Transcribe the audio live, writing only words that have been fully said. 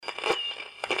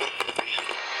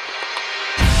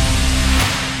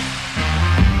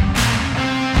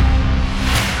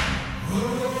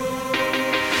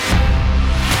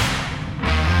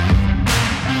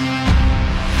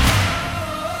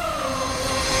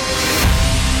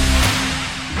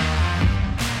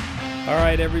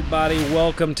right, everybody,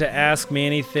 welcome to Ask Me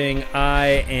Anything.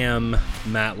 I am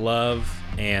Matt Love,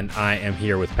 and I am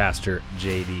here with Pastor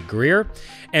J.D. Greer,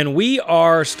 and we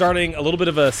are starting a little bit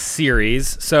of a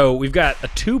series. So we've got a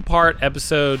two-part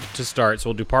episode to start, so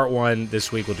we'll do part one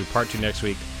this week, we'll do part two next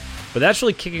week, but that's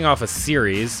really kicking off a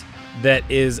series that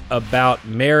is about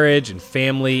marriage and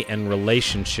family and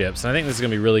relationships. And I think this is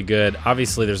going to be really good.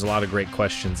 Obviously, there's a lot of great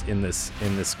questions in this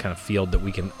kind of field that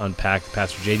we can unpack.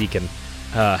 Pastor JD can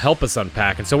help us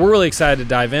unpack. And so we're really excited to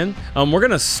dive in. We're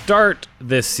going to start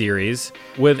this series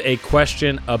with a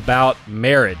question about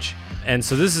marriage. And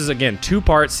so this is, again,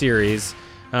 two-part series.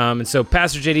 And so,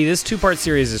 Pastor JD, this two-part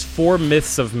series is 4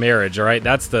 myths of marriage, all right?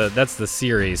 That's the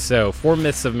series. So 4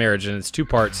 myths of marriage, and it's 2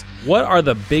 parts. What are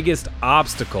the biggest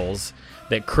obstacles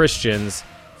that Christians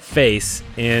face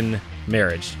in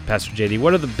marriage? Pastor JD,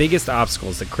 what are the biggest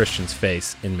obstacles that Christians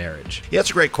face in marriage? Yeah,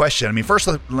 it's a great question. I mean, first,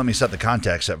 let me set the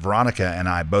context that Veronica and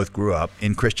I both grew up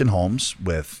in Christian homes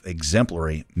with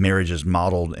exemplary marriages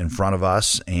modeled in front of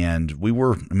us, and we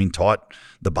were, taught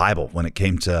the Bible when it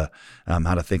came to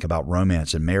how to think about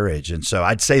romance and marriage. And so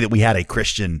I'd say that we had a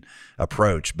Christian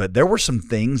approach, but there were some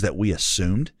things that we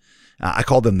assumed. I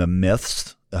call them the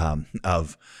myths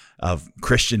of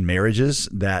Christian marriages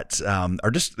that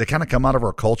they kind of come out of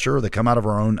our culture. They come out of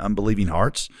our own unbelieving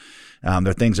hearts.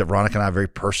 They're things that Veronica and I very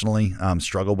personally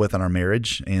struggle with in our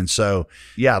marriage. And so,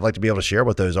 yeah, I'd like to be able to share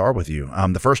what those are with you.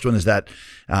 The first one is that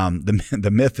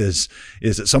the myth is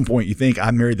at some point you think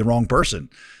I married the wrong person.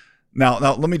 Now,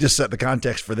 let me just set the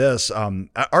context for this.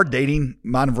 Our dating,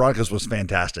 mine and Veronica's, was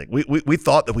fantastic. We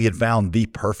thought that we had found the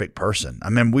perfect person. I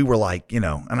mean, we were like, and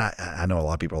I know a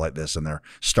lot of people are like this in their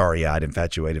starry-eyed,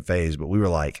 infatuated phase, but we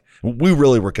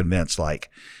really were convinced, we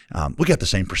got the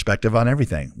same perspective on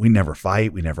everything. We never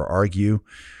fight. We never argue.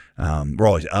 We're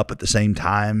always up at the same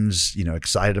times,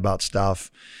 excited about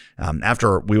stuff.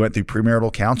 After we went through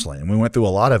premarital counseling, and we went through a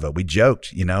lot of it, we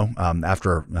joked,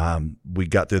 after we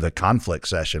got through the conflict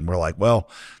session, we're like, well,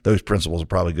 those principles are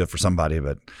probably good for somebody,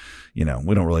 but, we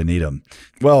don't really need them.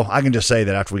 Well, I can just say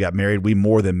that after we got married, we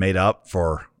more than made up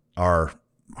for our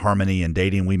harmony and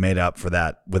dating. We made up for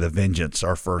that with a vengeance.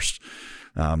 Our first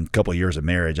couple of years of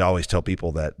marriage, I always tell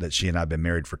people that she and I have been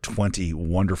married for 20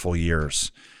 wonderful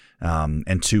years.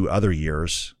 And 2 other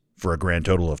years for a grand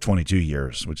total of 22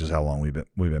 years, which is how long we've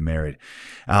been married.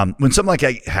 When something like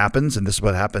that happens, and this is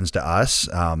what happens to us,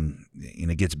 and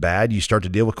it gets bad, you start to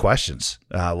deal with questions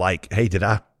like, hey,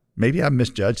 maybe I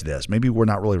misjudged this. Maybe we're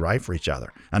not really right for each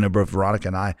other. I know both Veronica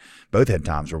and I both had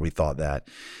times where we thought that.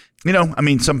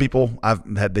 Some people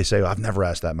they say, I've never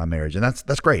asked that in my marriage, and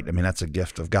that's great. That's a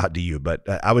gift of God to you, but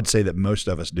I would say that most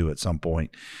of us do at some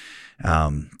point.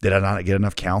 Did I not get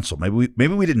enough counsel?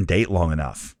 Maybe we didn't date long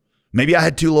enough. Maybe I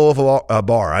had too low of a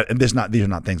bar. These are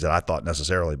not things that I thought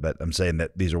necessarily, but I'm saying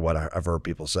that these are what I've heard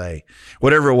people say.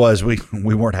 Whatever it was, we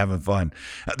weren't having fun.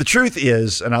 The truth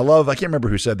is, and I can't remember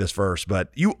who said this first, but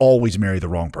you always marry the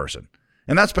wrong person.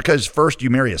 And that's because first you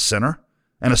marry a sinner,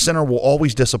 and a sinner will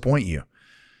always disappoint you.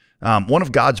 One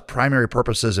of God's primary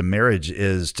purposes in marriage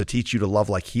is to teach you to love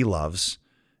like he loves,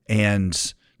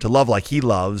 and to love like he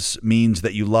loves means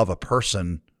that you love a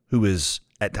person who is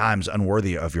at times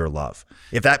unworthy of your love.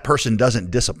 If that person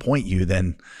doesn't disappoint you,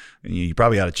 then you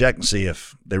probably got to check and see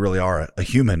if they really are a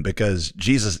human, because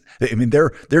Jesus,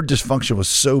 their dysfunction was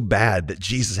so bad that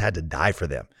Jesus had to die for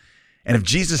them. And if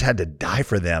Jesus had to die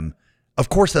for them, of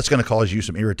course that's going to cause you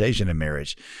some irritation in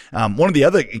marriage. One of the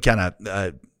other kind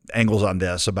of angles on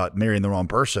this about marrying the wrong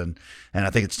person, and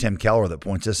I think it's Tim Keller that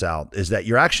points this out, is that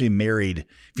you're actually married.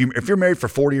 If you're married for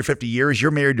 40 or 50 years, you're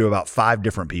married to about 5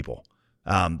 different people,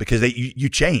 because you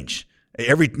change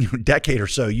every decade or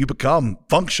so. You become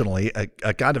functionally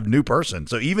a kind of new person.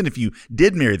 So even if you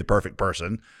did marry the perfect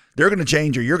person, they're going to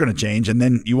change, or you're going to change, and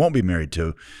then you won't be married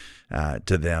to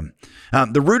them.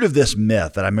 The root of this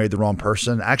myth that I married the wrong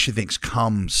person, I actually think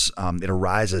it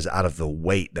arises out of the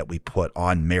weight that we put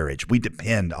on marriage. We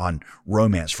depend on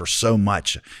romance for so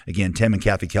much. Again, Tim and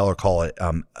Kathy Keller call it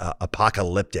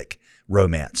apocalyptic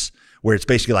romance, where it's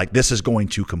basically like, this is going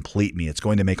to complete me. It's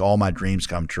going to make all my dreams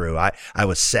come true. I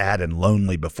was sad and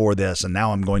lonely before this, and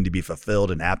now I'm going to be fulfilled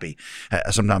and happy.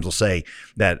 Sometimes we'll say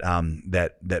that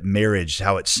that marriage,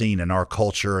 how it's seen in our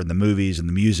culture and the movies and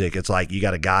the music, it's like you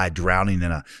got a guy drowning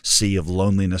in a sea of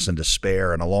loneliness and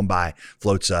despair, and along by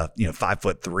floats a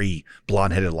 5'3"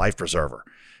 blonde-headed life preserver,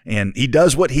 and he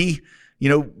does what he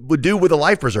would do with a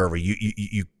life preserver.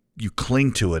 You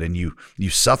cling to it and you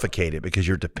suffocate it because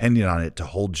you're dependent on it to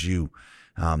hold you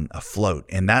afloat.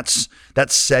 And that's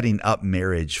setting up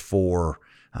marriage for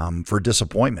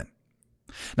disappointment.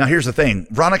 Now, here's the thing.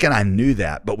 Veronica and I knew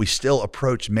that, but we still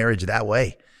approached marriage that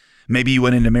way. Maybe you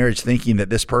went into marriage thinking that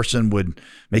this person would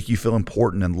make you feel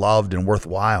important and loved and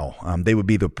worthwhile. They would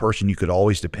be the person you could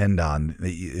always depend on.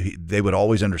 They would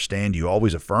always understand you,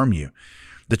 always affirm you.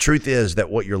 The truth is that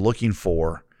what you're looking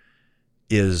for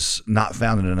is not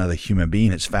found in another human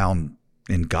being. It's found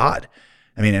in God.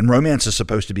 I mean, and romance is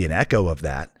supposed to be an echo of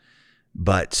that.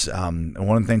 But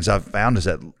one of the things I've found is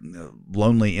that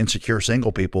lonely, insecure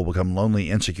single people become lonely,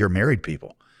 insecure married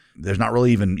people. There's not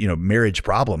really even, marriage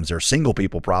problems. There are single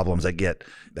people problems that get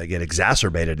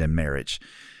exacerbated in marriage.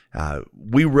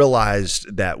 We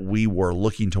realized that we were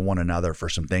looking to one another for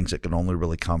some things that can only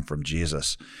really come from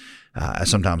Jesus. I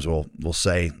sometimes will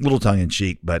say, a little tongue in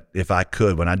cheek, but if I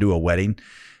could, when I do a wedding,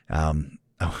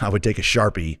 I would take a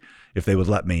Sharpie, if they would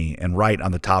let me, and write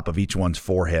on the top of each one's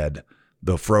forehead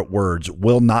the words,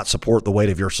 "will not support the weight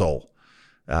of your soul."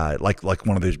 Like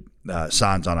one of those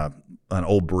signs on an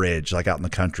old bridge, like out in the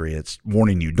country. It's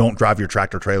warning you, don't drive your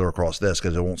tractor trailer across this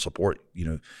because it won't support,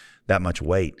 that much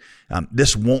weight.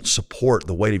 This won't support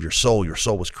the weight of your soul. Your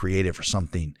soul was created for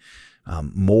something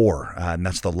more, and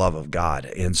that's the love of God.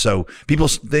 And so people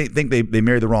think they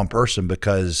marry the wrong person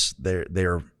because they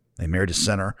married a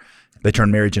sinner. They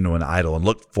turn marriage into an idol and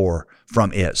look for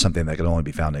from it something that can only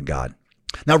be found in God.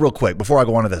 Now, real quick, before I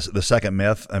go on to the second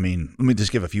myth, let me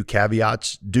just give a few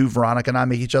caveats. Do Veronica and I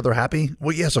make each other happy?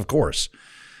 Well, yes, of course.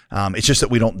 It's just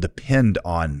that we don't depend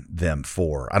on them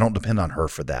I don't depend on her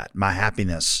for that. My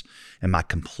happiness and my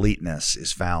completeness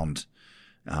is found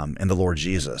in the Lord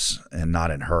Jesus and not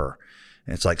in her.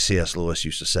 And it's like C.S. Lewis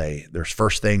used to say, there's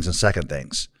first things and second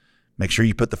things. Make sure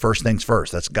you put the first things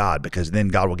first. That's God, because then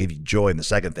God will give you joy in the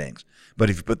second things. But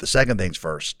if you put the second things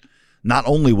first, not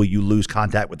only will you lose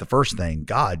contact with the first thing,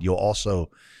 God, you'll also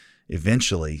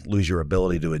eventually lose your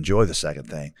ability to enjoy the second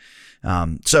thing.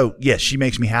 So yes, she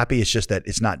makes me happy. It's just that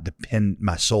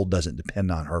my soul doesn't depend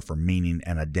on her for meaning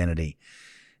and identity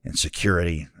and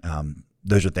security.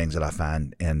 Those are things that I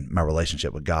find in my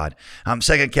relationship with God.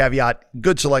 Second caveat,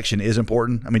 good selection is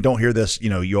important. Don't hear this,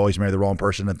 you always marry the wrong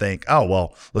person and think, oh,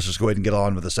 well, let's just go ahead and get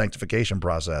on with the sanctification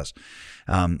process.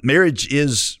 Marriage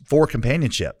is for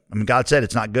companionship. God said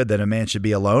it's not good that a man should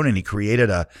be alone, and he created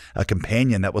a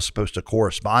companion that was supposed to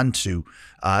correspond to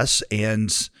us.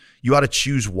 And you ought to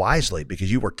choose wisely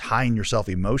because you were tying yourself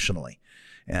emotionally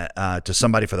to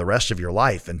somebody for the rest of your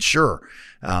life. And sure,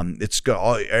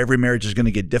 every marriage is going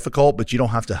to get difficult, but you don't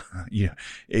have to,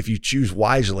 if you choose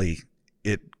wisely,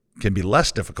 it can be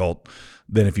less difficult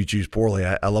than if you choose poorly.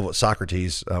 I love what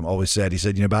Socrates always said. He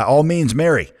said, by all means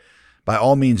marry,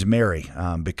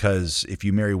 because if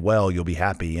you marry well, you'll be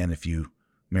happy. And if you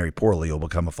marry poorly, you'll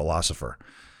become a philosopher.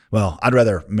 Well, I'd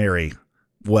rather marry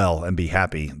well and be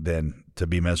happy than to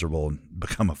be miserable and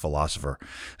become a philosopher.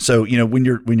 So, when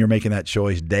you're making that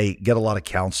choice, get a lot of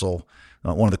counsel.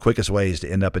 One of the quickest ways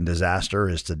to end up in disaster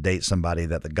is to date somebody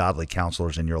that the godly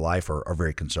counselors in your life are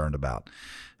very concerned about.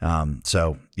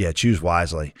 So yeah, choose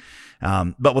wisely.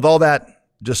 But with all that,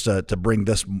 just to bring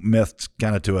this myth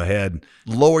kind of to a head,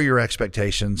 lower your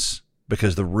expectations,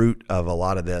 because the root of a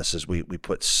lot of this is we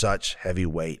put such heavy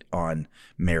weight on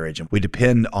marriage, and we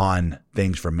depend on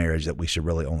things from marriage that we should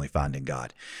really only find in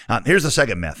God. Here's the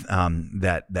second myth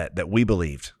that we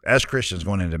believed as Christians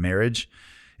going into marriage,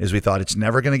 is we thought it's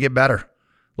never going to get better.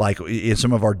 Like in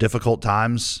some of our difficult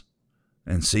times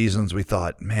and seasons, we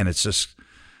thought, man, it's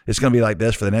going to be like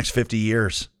this for the next 50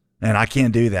 years. And I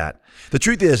can't do that. The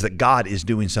truth is that God is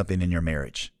doing something in your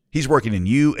marriage. He's working in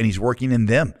you and he's working in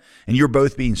them, and you're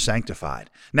both being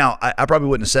sanctified. Now, I probably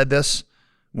wouldn't have said this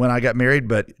when I got married,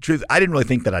 but truth, I didn't really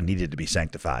think that I needed to be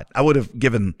sanctified. I would have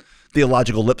given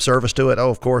theological lip service to it,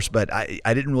 of course, but I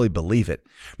didn't really believe it.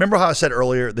 Remember how I said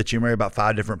earlier that you marry about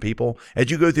 5 different people? As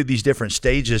you go through these different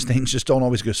stages, things just don't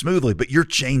always go smoothly, but you're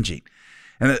changing.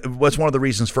 And what's one of the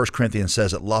reasons 1 Corinthians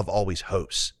says that love always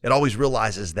hopes. It always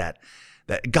realizes that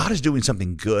God is doing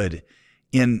something good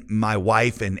in my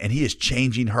wife, and he is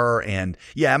changing her. And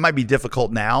yeah, it might be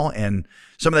difficult now, and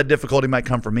some of that difficulty might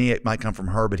come from me, it might come from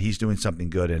her, but he's doing something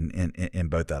good in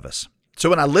both of us. So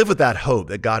when I live with that hope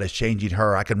that God is changing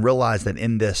her, I can realize that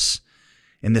in this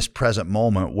present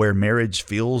moment where marriage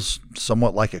feels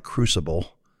somewhat like a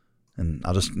crucible, and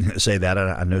I'll just say that,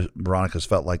 I know Veronica's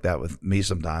felt like that with me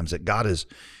sometimes, that God is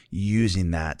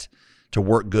using that to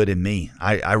work good in me.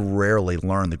 I rarely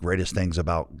learn the greatest things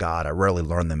about God. I rarely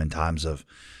learn them in times of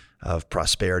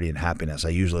prosperity and happiness. I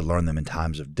usually learn them in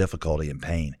times of difficulty and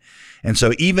pain. And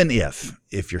so even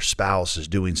if your spouse is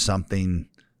doing something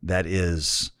that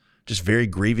is just very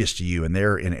grievous to you and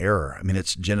they're in error,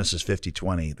 it's Genesis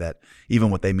 50:20 that even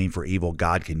what they mean for evil,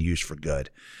 God can use for good.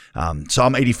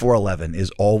 Psalm 84:11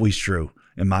 is always true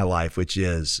in my life, which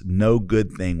is, no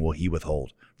good thing will he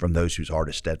withhold from those whose heart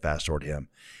is steadfast toward him.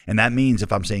 And that means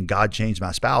if I'm saying God changed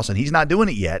my spouse and he's not doing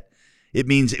it yet, it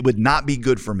means it would not be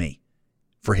good for me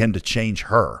for him to change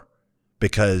her,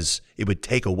 because it would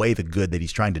take away the good that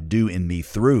he's trying to do in me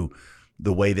through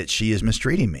the way that she is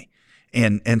mistreating me.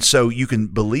 And so you can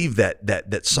believe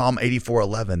that Psalm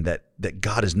 84:11, that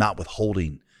God is not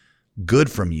withholding good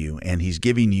from you, and he's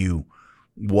giving you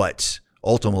what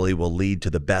ultimately will lead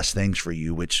to the best things for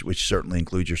you, which certainly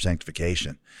includes your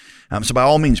sanctification. So by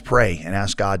all means, pray and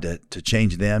ask God to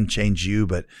change them, change you,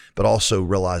 but also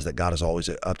realize that God is always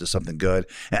up to something good.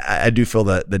 I do feel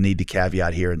the need to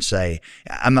caveat here and say,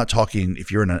 I'm not talking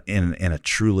if you're in a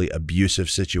truly abusive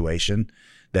situation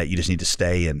that you just need to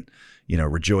stay and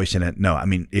rejoice in it. No, I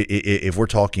mean, if we're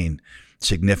talking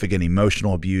significant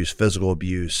emotional abuse, physical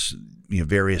abuse,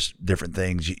 various different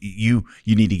things, you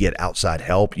need to get outside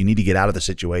help. You need to get out of the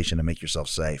situation and make yourself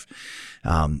safe.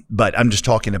 But I'm just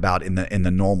talking about in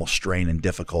the normal strain and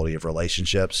difficulty of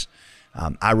relationships.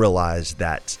 I realize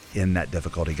that in that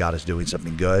difficulty, God is doing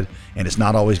something good, and it's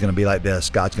not always going to be like this.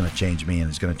 God's going to change me, and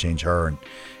he's going to change her, and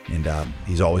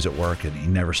he's always at work, and he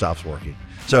never stops working.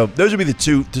 So those would be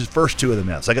the first two of the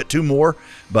myths. I got two more,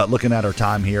 but looking at our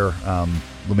time here,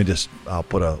 let me I'll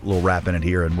put a little wrap in it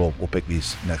here, and we'll pick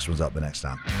these next ones up the next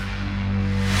time.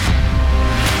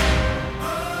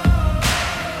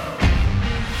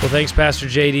 Well, thanks, Pastor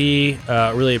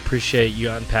JD. Really appreciate you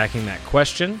unpacking that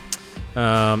question.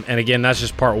 And again, that's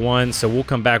just part one, so we'll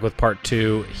come back with part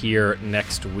two here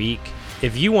next week.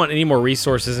 If you want any more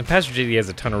resources, and Pastor JD has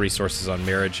a ton of resources on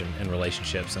marriage and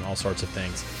relationships and all sorts of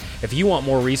things. If you want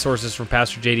more resources from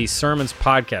Pastor JD's sermons,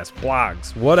 podcasts,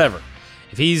 blogs, whatever,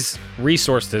 if he's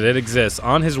resourced it exists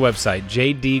on his website,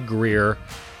 jdgreear.com,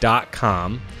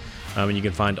 and you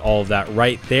can find all of that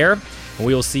right there. And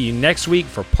we will see you next week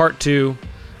for part two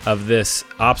of this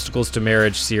Obstacles to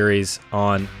Marriage series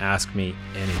on Ask Me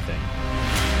Anything.